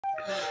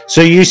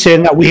So you're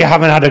saying that we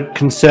haven't had a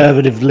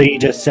Conservative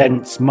leader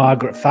since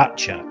Margaret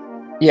Thatcher?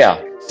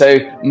 Yeah, so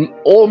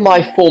all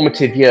my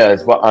formative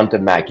years were under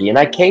Maggie, and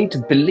I came to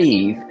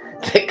believe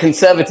that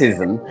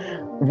conservatism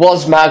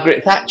was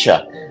Margaret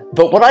Thatcher.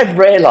 But what I've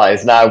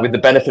realised now, with the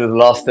benefit of the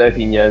last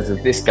 13 years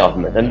of this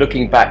government, and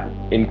looking back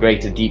in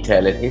greater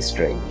detail at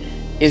history,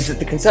 is that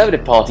the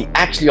Conservative Party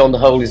actually, on the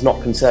whole, is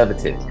not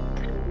conservative.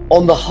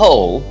 On the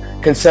whole,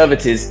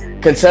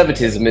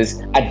 conservatism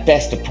is at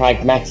best a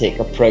pragmatic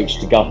approach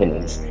to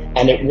governance,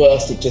 and at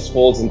worst, it just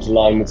falls into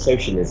line with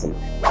socialism.